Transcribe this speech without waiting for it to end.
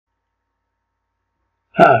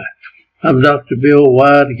Hi, I'm Dr. Bill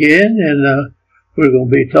White again, and we're going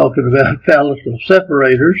to be talking about palatal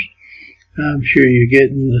separators. I'm sure you're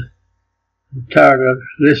getting tired of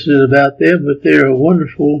listening about them, but they're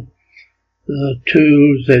wonderful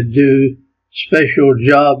tools that do special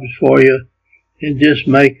jobs for you and just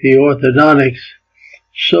make the orthodontics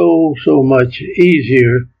so much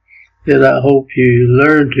easier that I hope you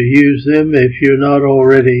learn to use them if you're not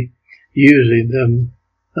already using them.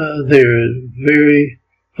 They're a very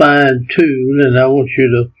fine tool, and I want you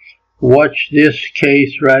to watch this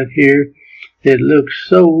case right here. It looks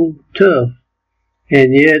so tough,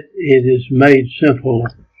 and yet it is made simple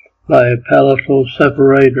by a palatal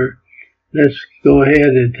separator. Let's go ahead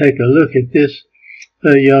and take a look at this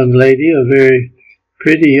young lady, a very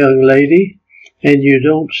pretty young lady, and you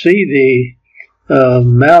don't see the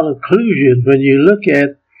malocclusion. When you look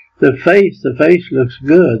at the face looks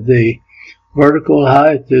good. The vertical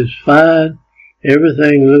height is fine.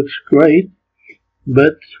 Everything looks great.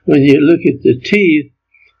 But when you look at the teeth,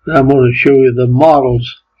 I'm going to show you the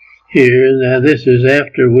models here. Now this is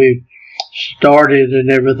after we've started and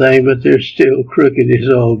everything, but they're still crooked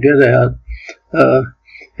as all get out.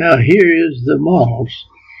 Now here is the models.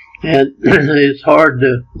 And it's hard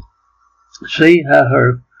to see how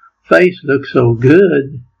her face looks so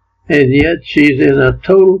good, and yet she's in a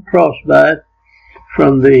total crossbite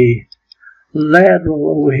from the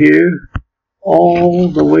lateral over here all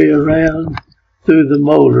the way around through the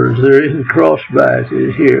molars. They're in crossbite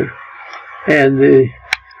here, and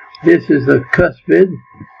this is the cuspid,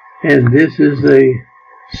 and this is the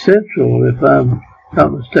central, if I'm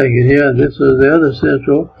not mistaken. Yeah, this is the other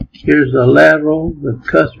central. Here's the lateral, the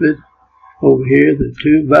cuspid over here, the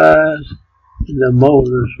two bias, and the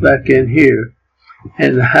molars back in here.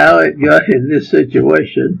 And how it got in this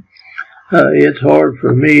situation, it's hard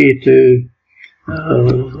for me to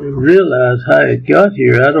realize how it got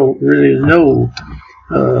here. I don't really know.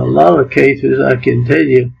 A lot of cases I can tell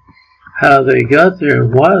you how they got there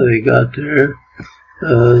and why they got there,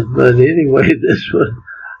 but anyway, this one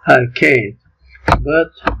I can't.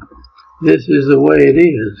 But this is the way it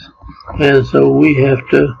is, and so we have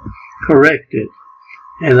to correct it.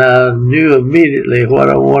 And I knew immediately what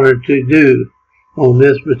I wanted to do on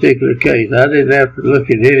this particular case. I didn't have to look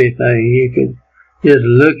at anything. You could just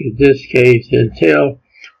look at this case and tell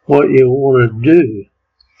what you want to do.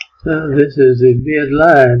 This is the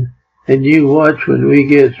midline, and you watch when we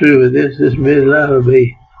get through with this midline will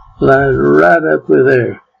be lined right up with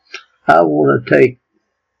there. I want to take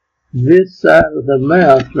this side of the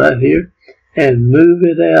mouth right here and move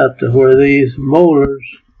it out to where these molars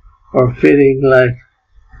are fitting like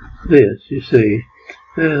this, you see.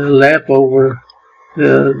 Lap over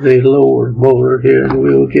the lower molar here, and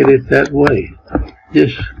we'll get it that way.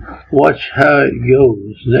 Just watch how it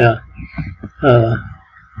goes. Now,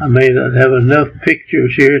 I may not have enough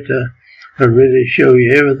pictures here to really show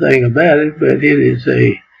you everything about it, but it is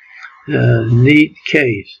a neat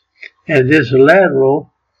case. And this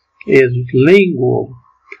lateral is lingual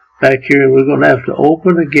back here, and we're going to have to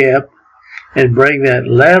open a gap and bring that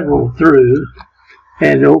lateral through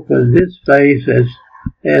and open this face as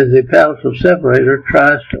the palatal separator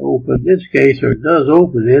tries to open this case, or does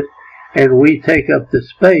open it, and we take up the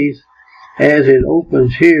space. As it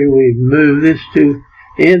opens here, we move this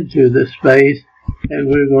into the space, and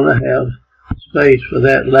we're going to have space for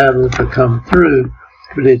that lateral to come through,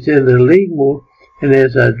 but it's in the lingual, and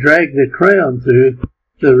as I drag the crown through,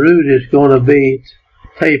 the root is going to be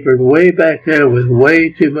tapered way back there with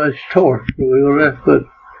way too much torque. So we're going to have to put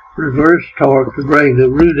reverse torque to bring the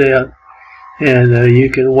root out, and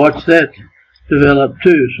you can watch that develop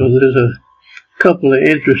too. So there's a couple of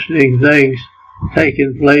interesting things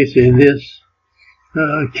taking place in this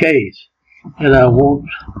case, and I want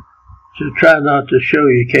to try not to show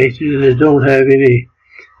you cases that don't have any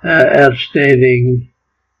outstanding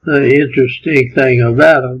interesting thing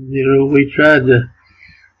about them. You know, we tried to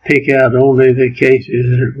pick out only the cases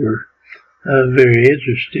that were very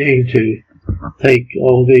interesting to take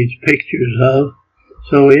all these pictures of.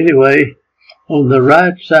 So anyway, on the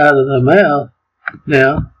right side of the mouth,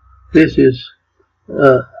 now, this is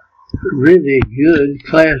really good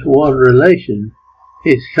class 1 relation.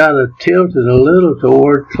 It's kind of tilted a little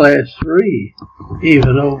toward class 3,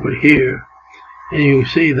 even over here. And you can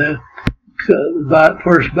see the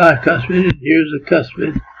first bicuspid, and here's the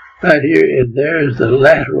cuspid right here, and there's the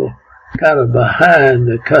lateral kind of behind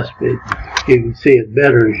the cuspid. You can see it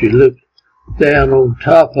better as you look down on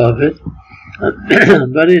top of it.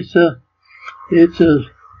 But it's a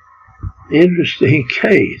interesting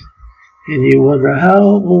case, and you wonder how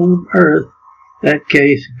on earth that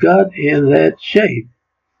case got in that shape.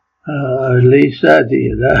 At least I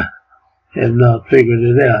did. I have not figured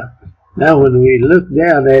it out. Now when we look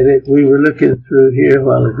down at it, we were looking through here a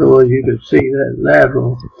while ago, and you could see that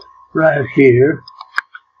lateral right here.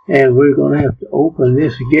 And we're going to have to open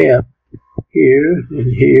this gap here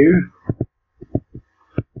and here.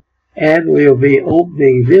 And we'll be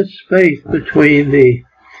opening this space between the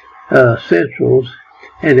centrals.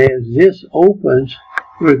 And as this opens,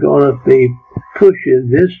 we're going to be pushing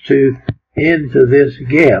this tooth into this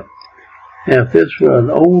gap. Now, if this were an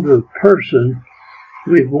older person,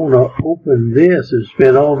 we'd want to open this and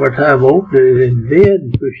spend all of our time opening it and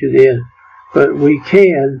then push it in. But we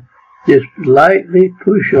can just lightly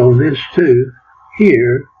push on this tooth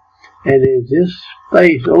here, and as this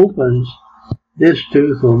space opens, this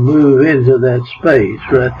tooth will move into that space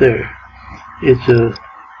right there. It's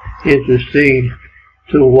interesting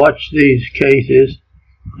to watch these cases,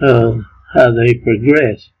 how they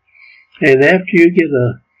progress. And after you get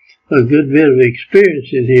a good bit of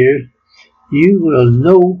experience in here, you will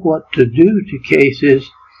know what to do to cases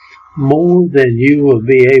more than you will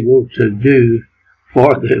be able to do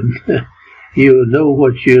for them. You will know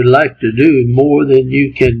what you like to do more than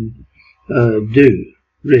you can do,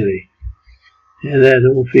 really. And I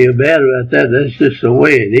don't feel bad about that. That's just the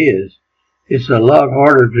way it is. It's a lot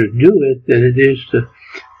harder to do it than it is to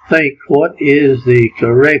think what is the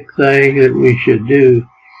correct thing that we should do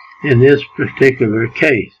in this particular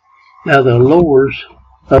case. Now the lower's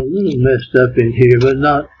a little messed up in here, but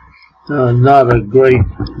not a great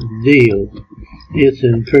deal. It's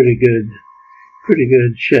in pretty good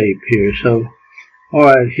shape here. So, all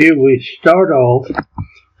right, here we start off,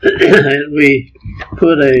 and we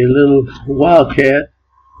put a little wildcat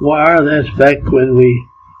wire. That's back when we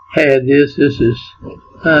had this. This is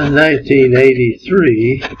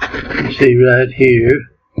 1983. You see right here,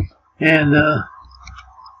 and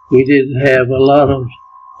we didn't have a lot of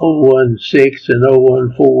 016 and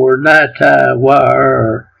 014 night-tie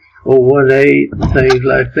wire or 018 and things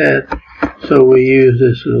like that. So we used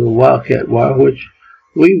this little wildcat wire, which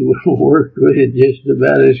we worked with it just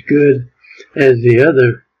about as good as the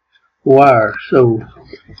other wire. So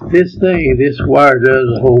this wire does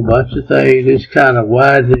a whole bunch of things. It's kind of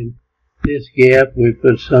widening this gap. We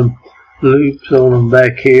put some loops on them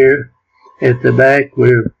back here. At the back,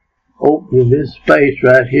 we're opening this space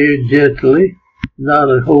right here gently. Not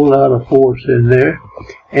a whole lot of force in there.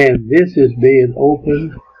 And this is being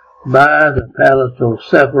opened by the palatal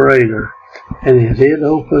separator. And as it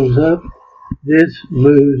opens up, this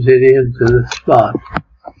moves it into the spot.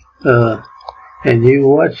 And you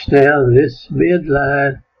watch now, this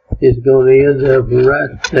midline is going to end up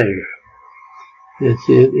right there. It's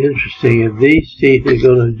interesting. If these teeth are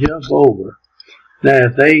going to jump over. Now,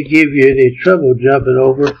 if they give you any trouble jumping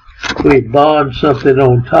over, we bond something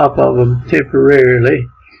on top of them temporarily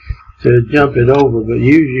to jump it over. But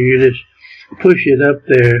usually you just push it up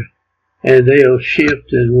there, and they'll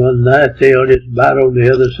shift, and one night they'll just bite on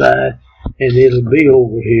the other side, and it'll be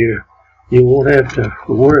over here. You won't have to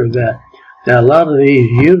worry about it. Now, a lot of these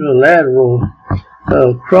unilateral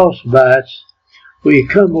cross bites, we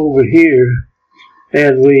come over here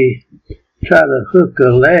and we try to hook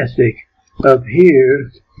elastic up here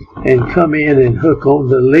and come in and hook on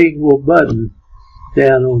the lingual button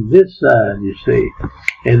down on this side, you see.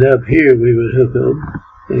 And up here we would hook them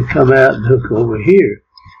and come out and hook over here.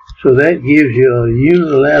 So that gives you a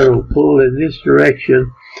unilateral pull in this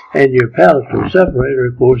direction, and your palatal separator,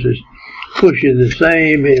 of course, is pushing the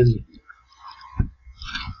same in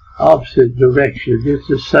opposite direction. It's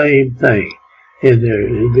the same thing in there.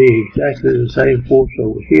 It'll be exactly the same force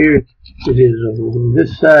over here it is over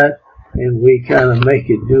this side, and we kind of make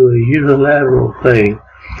it do a unilateral thing.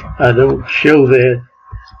 I don't show that.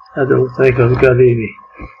 I don't think I've got any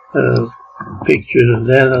pictures of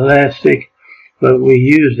that elastic, but we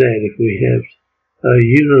use that if we have a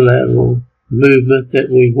unilateral movement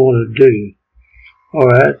that we want to do. All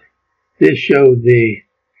right, this showed the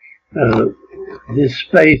this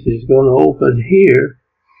space is going to open here,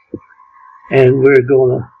 and we're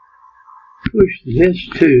going to push this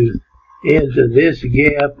tooth into this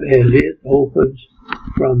gap as it opens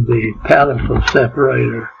from the palatal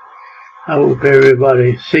separator. I hope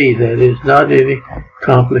everybody sees that. It's not any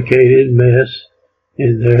complicated mess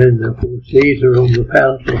in there, and of course these are on the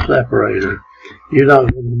palatal separator. You're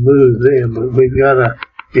not going to move them, but we've got a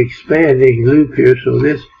expanding loop here, so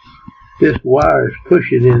this wire is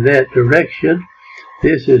pushing in that direction.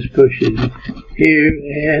 This is pushing here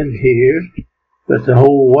and here, but the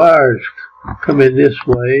whole wire is coming this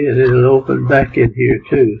way, and it'll open back in here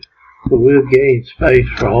too. But we'll gain space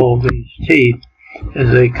for all these teeth as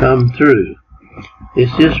they come through. It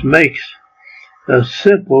just makes a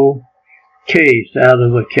simple case out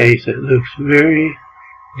of a case that looks very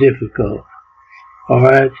difficult.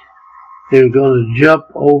 Alright, they're going to jump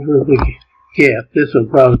over the gap. This will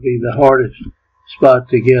probably be the hardest spot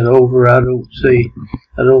to get over. I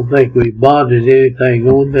don't think we bonded anything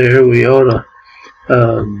on there. We ought to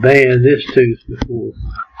band this tooth before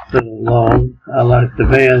long. I like to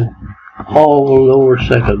band all the lower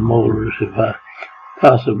second molars if I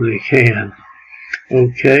possibly can.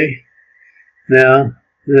 Okay, now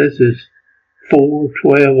this is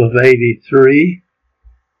 412 of 83.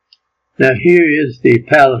 Now here is the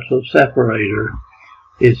palatal separator.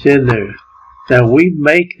 It's in there. Now we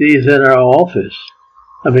make these in our office.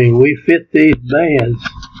 I mean, we fit these bands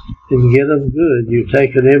and get them good. You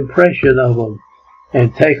take an impression of them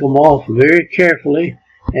and take them off very carefully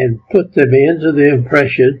and put them into the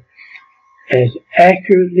impression as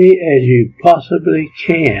accurately as you possibly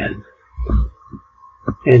can.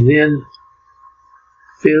 And then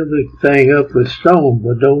fill the thing up with stone,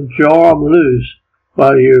 but don't jar them loose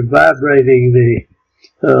while you're vibrating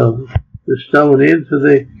the stone into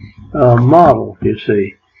the model, you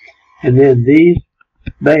see. And then these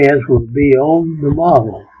bands will be on the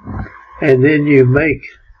model. And then you make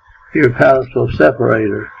your palatal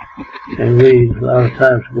separator. And we, a lot of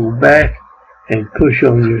times, go back and push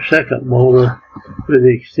on your second molar with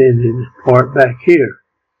the extended part back here.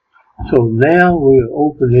 So now we'll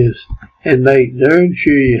open this and make darn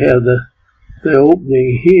sure you have the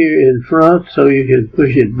opening here in front so you can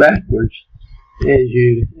push it backwards as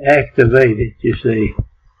you activate it, you see.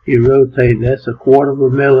 You rotate, that's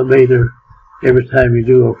 1/4 millimeter every time you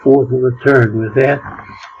do 1/4 of a turn with that,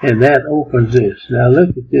 and that opens this. Now look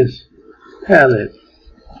at this palate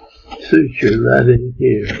suture right in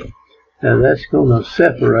here. Now that's going to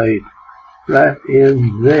separate right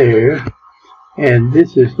in there, and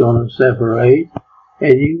this is going to separate,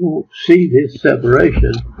 and you won't see this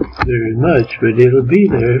separation very much, but it'll be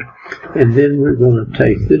there. And then we're going to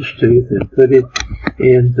take this tooth and put it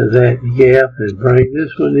into that gap and bring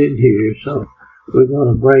this one in here. So we're going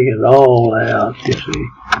to bring it all out, you see,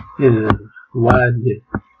 and widen it.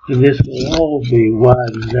 And this will all be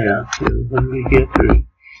widened out when we get through.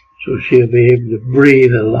 So she'll be able to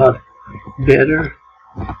breathe a lot better,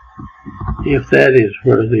 if that is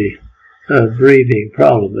for the breathing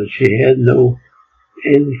problem. But she had no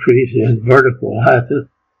increase in vertical height of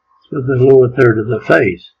the lower third of the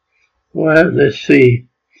face. Well, let's see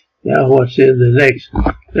now what's in the next.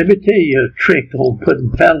 Let me tell you a trick on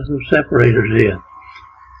putting palatal separators in.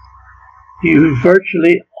 You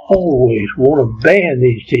virtually always want to band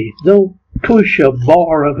these teeth. Don't push a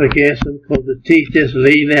bar up against them because the teeth just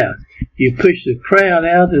lean out. You push the crown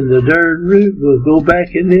out and the darn root will go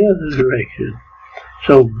back in the other direction.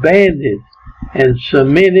 So band it and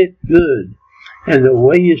cement it good. And the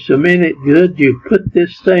way you cement it good, you put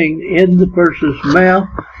this thing in the person's mouth,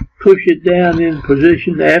 push it down in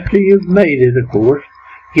position after you've made it, of course.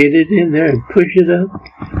 Get it in there and push it up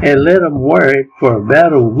and let them wear it for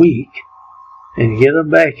about a week. And get them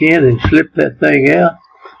back in and slip that thing out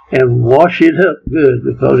and wash it up good,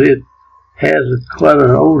 because it has quite an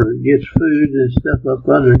odor. It gets food and stuff up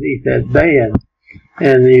underneath that band.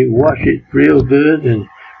 And you wash it real good and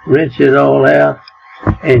rinse it all out.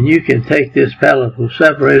 And you can take this palatal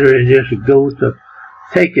separator and just go to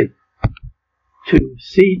take it to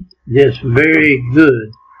seat just very good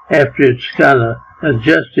after it's kind of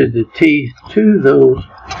adjusted the teeth to those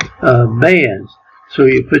bands. So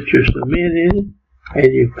you put your cement in it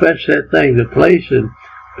and you press that thing to place and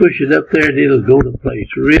push it up there and it'll go to place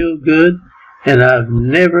real good. And I've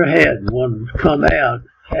never had one come out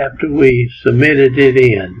after we cemented it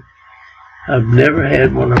in. I've never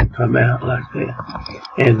had one of them come out like that.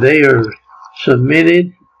 And they are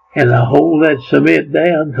cemented, and I hold that cement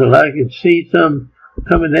down till I can see some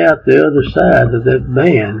coming out the other side of that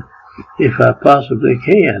band, if I possibly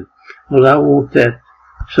can. Well, I want that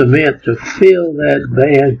cement to fill that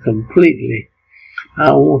band completely.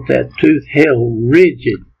 I want that tooth held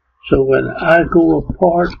rigid, so when I go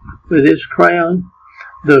apart with this crown,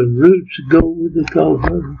 the roots go with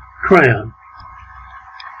the crown.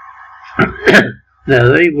 Now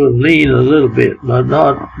they will lean a little bit, but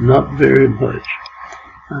not very much.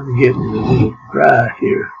 I'm getting a little dry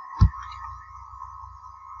here.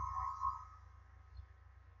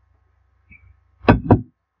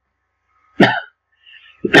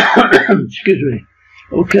 Excuse me.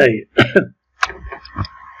 Okay.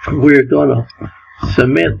 We're going to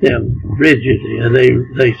cement them rigidly, and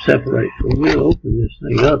they separate. So we'll open this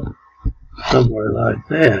thing up somewhere like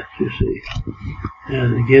that, you see,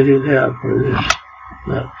 and get it out for this.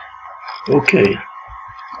 Okay.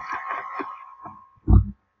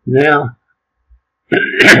 Now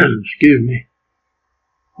Excuse me.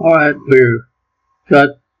 Alright, we've got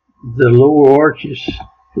the lower arches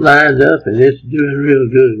lined up and it's doing real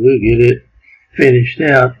good. We'll get it finished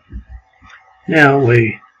out. Now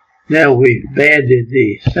we've banded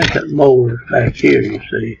the second molar back here, you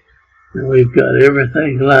see. And we've got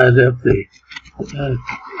everything lined up.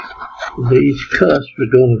 These cusps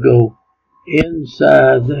are going to go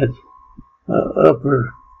inside that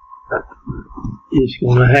upper is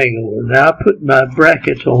going to hang over. Now I put my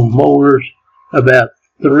brackets on molars about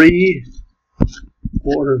 3/4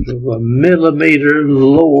 of a millimeter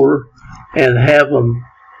lower and have them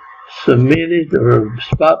cemented or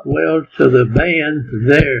spot weld to the band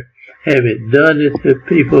there. Have it done at the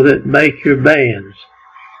people that make your bands.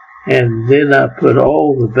 And then I put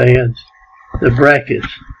all the bands, the brackets,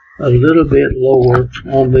 a little bit lower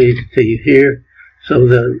on these teeth here, so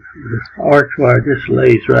the arch wire just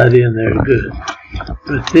lays right in there good.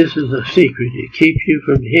 But this is a secret. It keeps you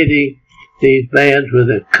from hitting these bands with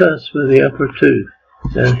the cusp of the upper tooth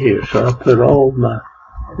down here. So I put all my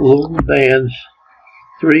lower bands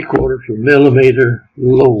 3/4 of a millimeter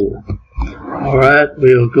lower. Alright,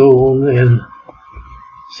 we'll go on and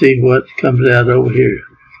see what comes out over here.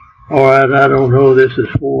 Alright, I don't know, this is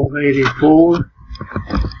 484.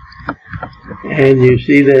 And you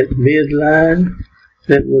see that midline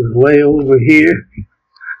that was way over here?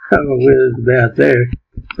 I don't know whether it's about there,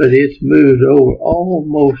 but it's moved over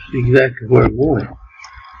almost exactly where it wanted.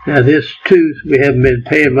 Now this tooth, we haven't been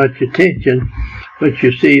paying much attention, but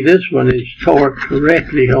you see this one is torqued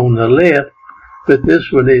correctly on the left, but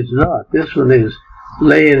this one is not. This one is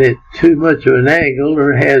laying at too much of an angle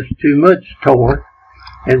or has too much torque,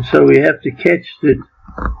 and so we have to catch the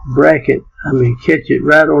bracket, catch it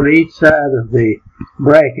right on each side of the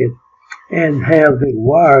bracket and have the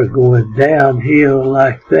wire going downhill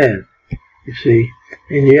like that, you see.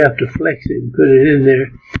 And you have to flex it and put it in there,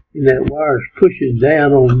 and that wire is pushing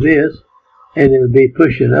down on this, and it'll be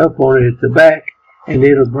pushing up on it at the back, and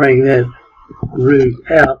it'll bring that root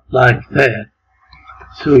out like that.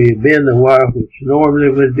 So you bend the wire, which normally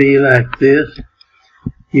would be like this.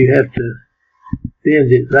 You have to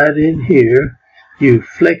bend it right in here. You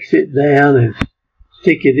flex it down and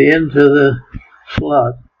stick it into the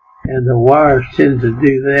slot, and the wires tend to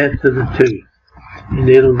do that to the tooth. And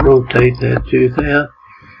it'll rotate that tooth out.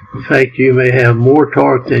 In fact, you may have more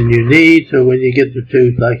torque than you need, so when you get the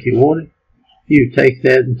tooth like you want it, you take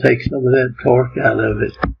that and take some of that torque out of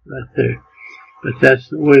it right there. But that's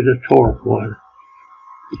the way the torque was.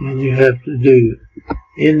 And you have to do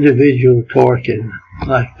individual torquing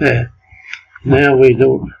like that. Now we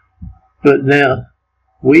don't, but now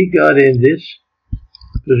we got in this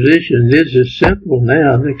position. This is simple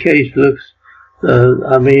now. The case looks,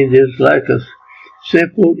 just like a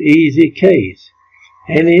simple, easy case.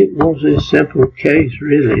 And it was a simple case,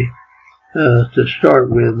 really, to start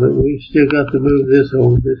with, but we still got to move this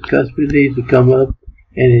over. This cuspid needs to come up,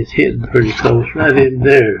 and it's hitting pretty close right in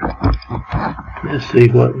there. Let's see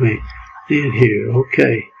what we did here.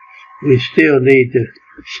 Okay, we still need to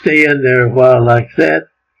stay in there a while like that,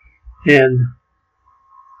 and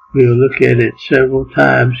we'll look at it several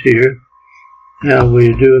times here. Now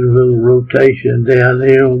we're doing a little rotation down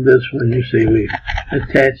here on this one. You see we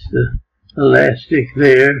attached the elastic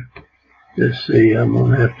there. Let's see, I'm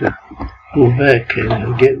going to have to go back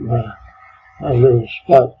and get my little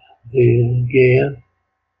spot there again.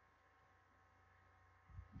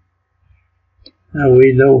 Now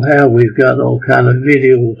we know how. We've got all kind of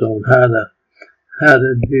videos on how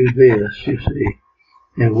to do this, you see.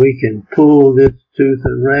 And we can pull this tooth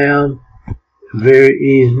around very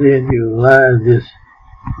easily, and you align this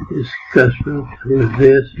cuspid with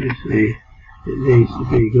this, you see. It needs to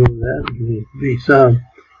be going that. There needs to be some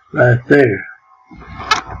right there.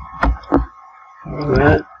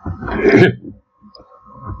 Alright.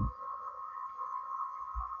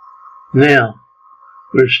 Now,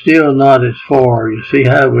 we're still not as far. You see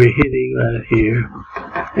how we're hitting right here,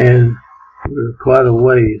 and we're quite a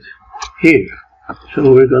ways here.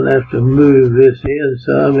 So we're going to have to move this in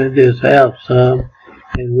some and this out some,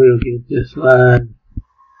 and we'll get this line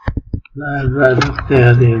right up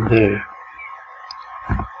down in there.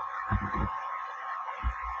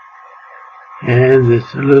 And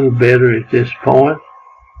it's a little better at this point.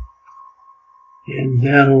 And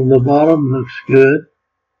down on the bottom looks good.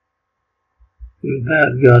 We've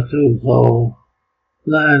about got those all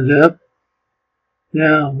lined up.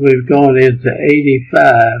 Now we've gone into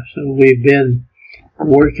 85, so we've been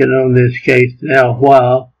working on this case now a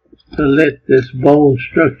while to let this bone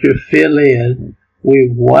structure fill in.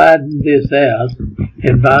 We've widened this out,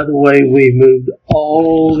 and by the way, we moved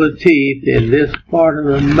all the teeth in this part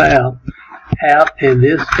of the mouth out in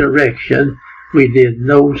this direction. We did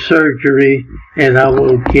no surgery, and I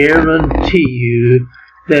will guarantee you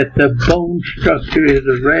that the bone structure is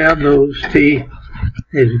around those teeth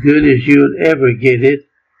as good as you'll ever get it,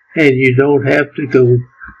 and you don't have to go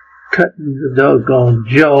cutting the doggone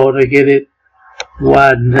jaw to get it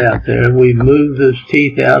widened out there. We moved those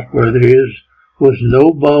teeth out where there was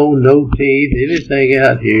no bone, no teeth, anything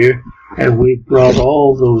out here, and we brought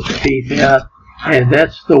all those teeth out, and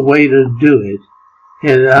that's the way to do it.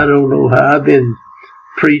 And I don't know how I've been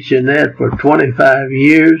preaching that for 25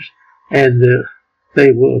 years, and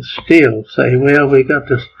they will still say, well, we got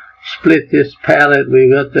to split this palate, we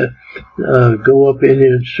got to go up in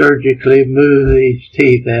here and surgically move these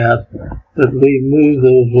teeth out, but we move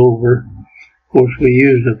those over. Of course, we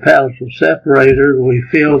use the palatal separator. We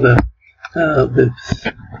fill the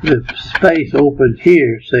space open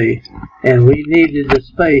here, see, and we needed the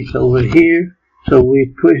space over here, so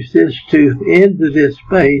we pushed this tooth into this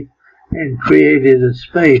space and created a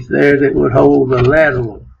space there that would hold the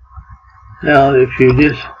lateral. Now, if you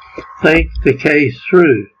just think the case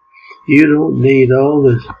through, you don't need all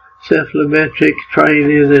this cephalometric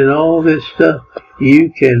training and all this stuff.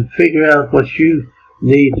 You can figure out what you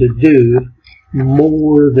need to do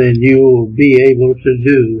more than you will be able to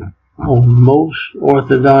do on most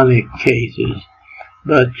orthodontic cases.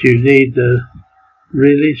 But you need to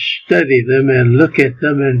really study them and look at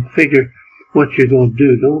them and figure what you're going to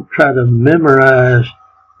do. Don't try to memorize,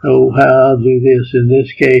 oh, how I'll do this in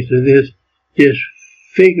this case or this. Just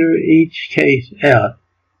figure each case out.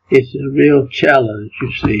 It's a real challenge,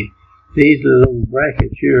 you see. These little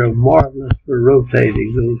brackets here are marvelous for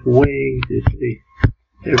rotating. Those wings, you see,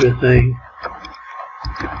 everything.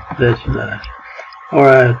 That's nice. All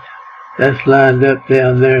right, that's lined up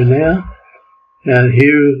down there now. Now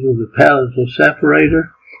here's the palatal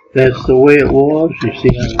separator. That's the way it was. You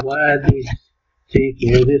see how wide these teeth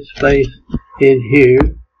were, this space in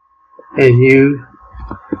here, and you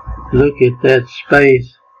look at that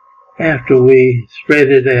space after we spread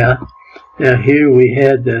it out. Now here we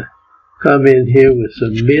had to come in here with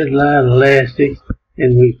some midline elastics,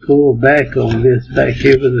 and we pull back on this back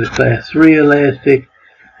here with a class 3 elastic,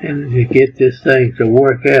 and to get this thing to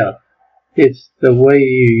work out. It's the way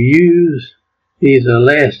you use these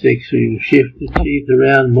elastics, so you can shift the teeth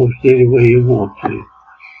around most any way you want to.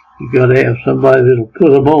 You got to have somebody that'll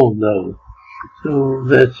put them on though, so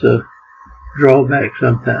that's a drawback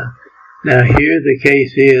sometimes. Now here the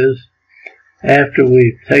case is after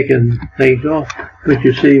we've taken things off, but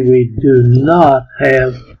you see we do not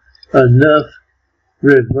have enough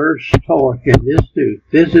reverse torque in this tooth.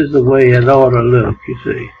 This is the way it ought to look, you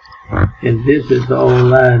see, and this is all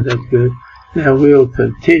lined up good. Now we'll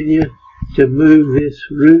continue to move this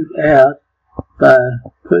root out by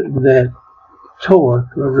putting that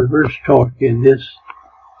torque or reverse torque in this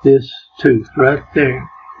tooth right there.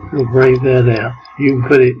 We'll bring that out. You can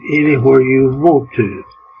put it anywhere you want to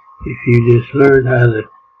if you just learn how to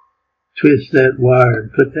twist that wire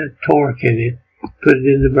and put that torque in it, put it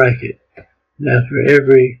in the bracket. Now for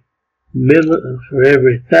every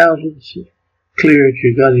 1,000 clearance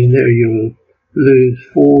you got in there, you'll lose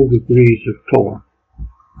 4 degrees of torque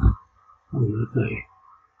on the thing.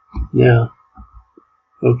 Now,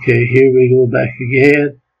 okay, here we go back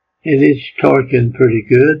again, and it's torquing pretty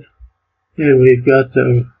good. And we've got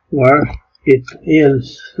the wire. It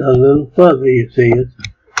ends a little fuzzy, you see. It's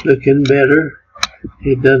looking better.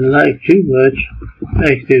 It doesn't like too much. In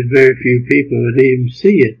fact, there's very few people would even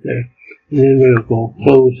see it there. And then we're going to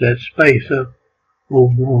close that space up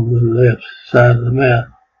over on the left side of the mouth.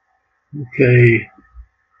 Okay,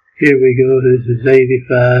 here we go. This is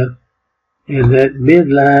 85. And that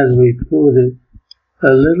midline, we pulled it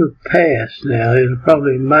a little past now. It'll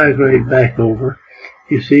probably migrate back over.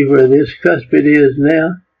 You see where this cuspid is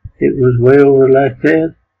now? It was way over like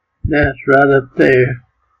that. Now it's right up there.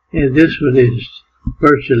 And this one is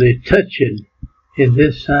virtually touching in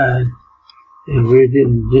this side. And we're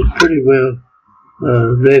just pretty well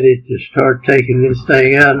ready to start taking this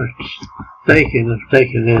thing out, or thinking of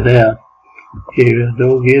taking it out. Here,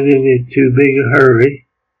 don't get in too big a hurry.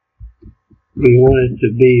 We want it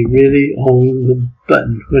to be really on the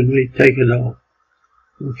button when we take it off.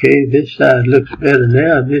 Okay, this side looks better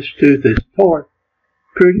now. This tooth is torqued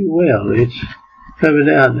pretty well. It's coming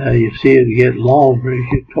out now. You see it get longer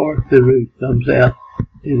as you torque. The root comes out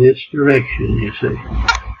in this direction, you see.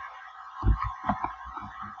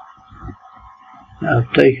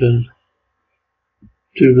 I've taken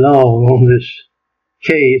too long on this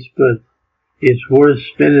case, but it's worth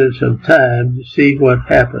spending some time to see what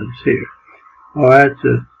happens here. Alright,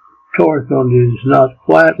 the torque on it is not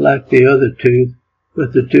quite like the other tooth,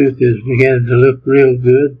 but the tooth is beginning to look real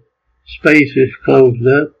good. Space is closed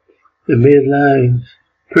up. The midline's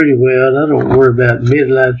pretty well. I don't worry about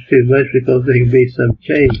midlines too much because there can be some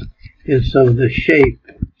change in some of the shape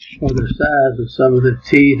or the size of some of the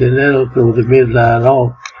teeth, and that'll throw the midline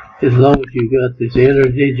off. As long as you got this inner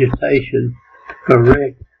digitation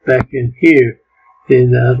correct back in here,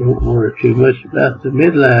 then I don't worry too much about the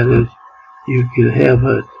midline. Is you can have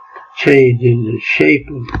a change in the shape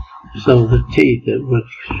of some of the teeth that would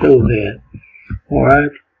show that.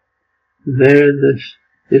 Alright, there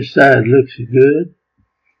this side looks good,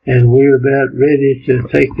 and we're about ready to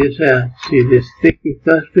take this out. See this thicker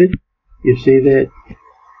cuspid? You see that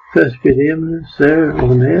cuspid eminence there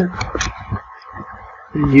on that?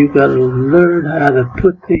 And you got to learn how to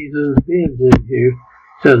put these little bends in here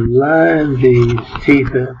to line these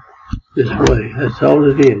teeth up this way. That's all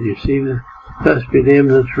it is. You see the cuspid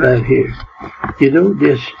eminence right here. You don't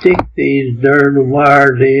just stick these darn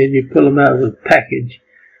wires in. You pull them out of the package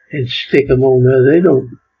and stick them on there. They don't.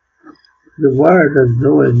 The wire doesn't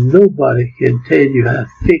know, and nobody can tell you how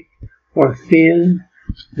thick or thin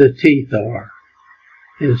the teeth are.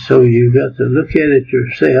 And so you got to look at it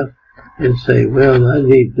yourself and say, well, I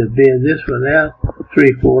need to bend this one out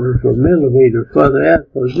 3/4 of a millimeter further out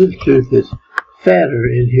because this tooth is fatter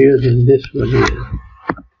in here than this one is.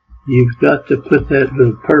 You've got to put that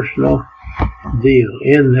little personal deal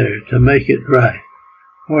in there to make it right.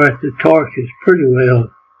 Alright, the torque is pretty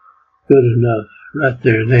well good enough right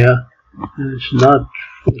there now. And it's not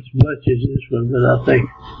as much as this one, but I think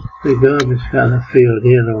the gum is kind of filled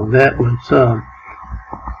in on that one some.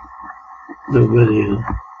 Nobody.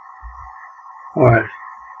 Alright,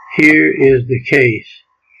 here is the case.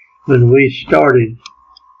 When we started,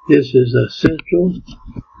 this is a central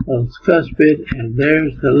cuspid, and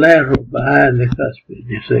there's the lateral behind the cuspid,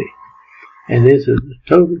 you see. And this is the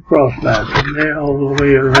total crossbite from there all the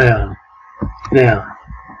way around. Now,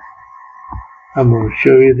 I'm going to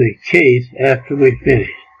show you the case after we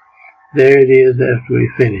finish. There it is after we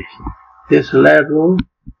finish. This lateral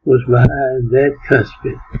was behind that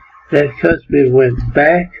cuspid. That cuspid went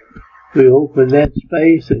back. We opened that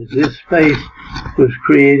space, and this space was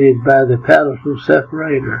created by the palatal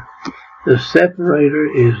separator. The separator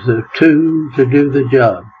is the tool to do the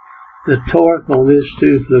job. The torque on this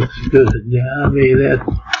tooth looks good. Now, I mean,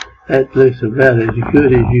 that looks about as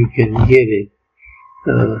good as you can get it.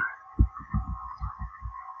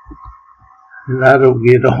 And I don't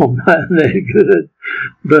get on mine that good,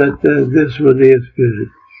 but this one is good.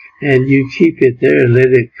 And you keep it there and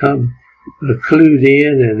let it come clued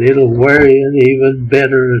in, and it'll wear in even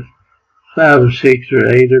better 5 or 6 or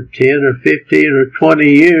 8 or 10 or 15 or 20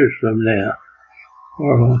 years from now,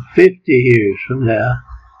 or 50 years from now,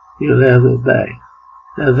 you'll have it back.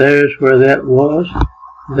 Now there's where that was.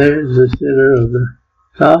 There's the center of the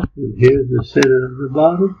top, and here's the center of the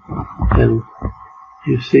bottom, and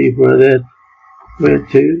you see where that went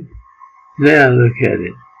to. Now look at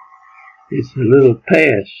it. It's a little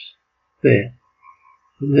past that.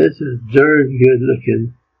 And this is a darn good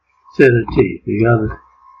looking set of teeth. You got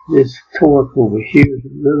this torque over here is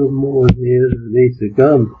a little more than it is underneath the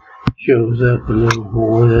gum. Shows up a little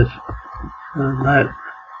more.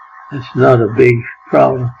 That's not a big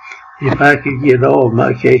problem. If I could get all of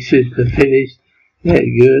my cases to finish that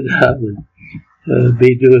good, I would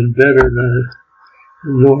be doing better than I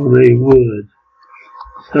normally would.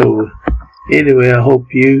 So anyway, I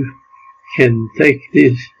hope you can take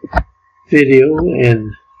this video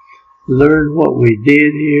and learn what we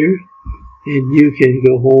did here, and you can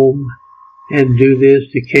go home and do this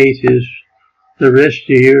to cases the rest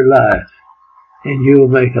of your life, and you'll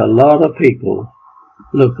make a lot of people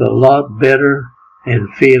look a lot better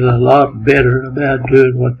and feel a lot better about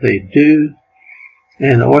doing what they do.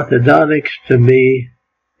 And orthodontics to me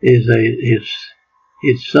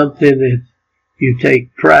it's something that you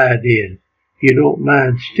take pride in. You don't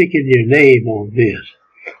mind sticking your name on this.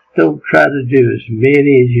 Don't try to do as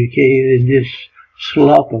many as you can and just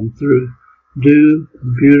slop them through. Do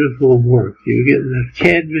beautiful work. You're getting the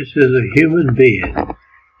canvas of a human being,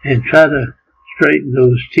 and try to straighten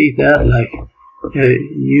those teeth out like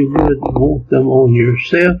you would want them on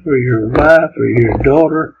yourself or your wife or your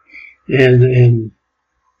daughter, and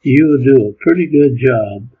you'll do a pretty good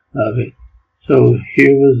job of it. So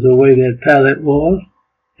here was the way that palate was,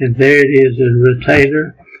 and there it is in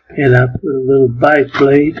retainer, and I put a little bite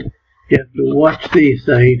blade. You have to watch these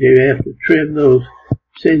things. You have to trim those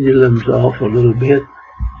cingulums off a little bit,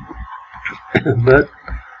 but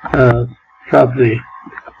probably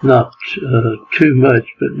not too much,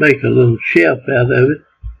 but make a little shelf out of it.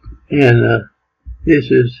 And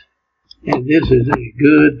this is And this is a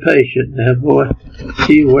good patient. Now, boy,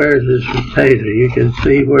 she wears this retainer. You can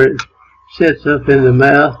see where it sits up in the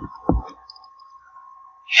mouth.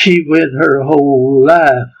 She went her whole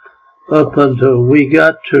life up until we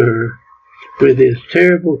got to her with this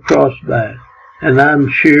terrible crossbite. And I'm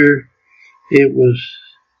sure it was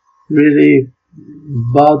really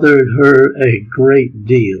bothered her a great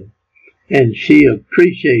deal. And she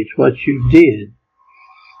appreciates what you did.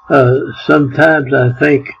 Sometimes I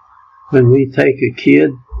think when we take a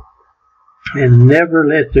kid and never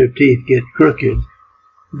let their teeth get crooked,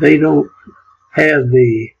 they don't have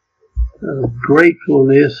the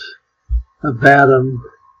gratefulness about them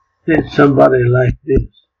that somebody like this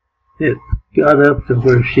that got up to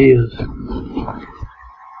where she is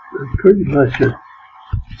pretty much a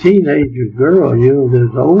teenager girl, you know,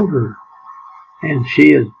 that's older, and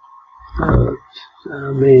she has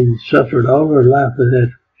suffered all her life with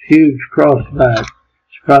that huge crossbite.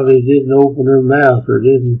 She probably didn't open her mouth or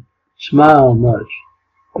didn't smile much,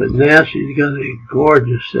 but now she's got a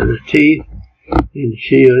gorgeous set of teeth, and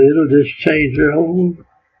it'll just change her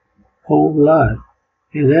whole life.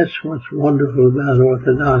 And that's what's wonderful about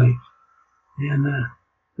orthodontics. And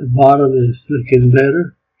the bottom is looking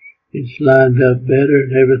better. It's lined up better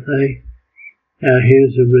and everything. Now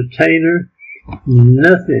here's a retainer.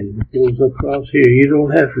 Nothing goes across here. You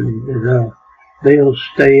don't have to, you know. They'll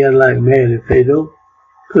stay in like mad if they don't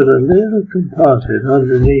put a little composite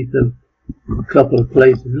underneath them, a couple of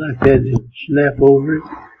places like that, and snap over it.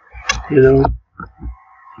 You know,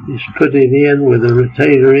 just put it in with a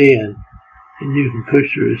retainer in, and you can push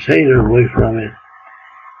the retainer away from it.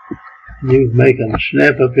 You can make them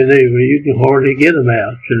snap up in there where you can hardly get them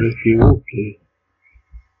out if you want to.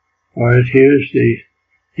 Alright, here's the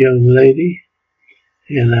young lady,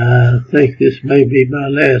 and I think this may be my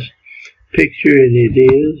last picture, and it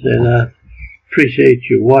is, and I appreciate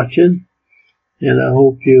you watching, and I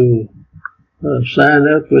hope you'll sign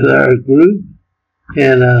up with our group,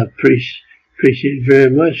 and I appreciate it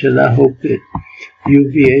very much, and I hope that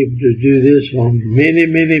you'll be able to do this on many,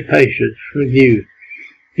 many patients from you.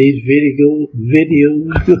 These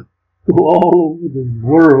videos go all over the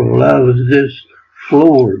world. I was just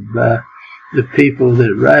floored by the people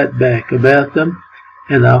that write back about them,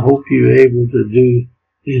 and I hope you're able to do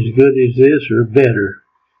as good as this or better.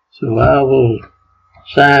 So I will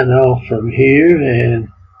sign off from here, and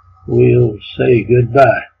we'll say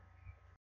goodbye.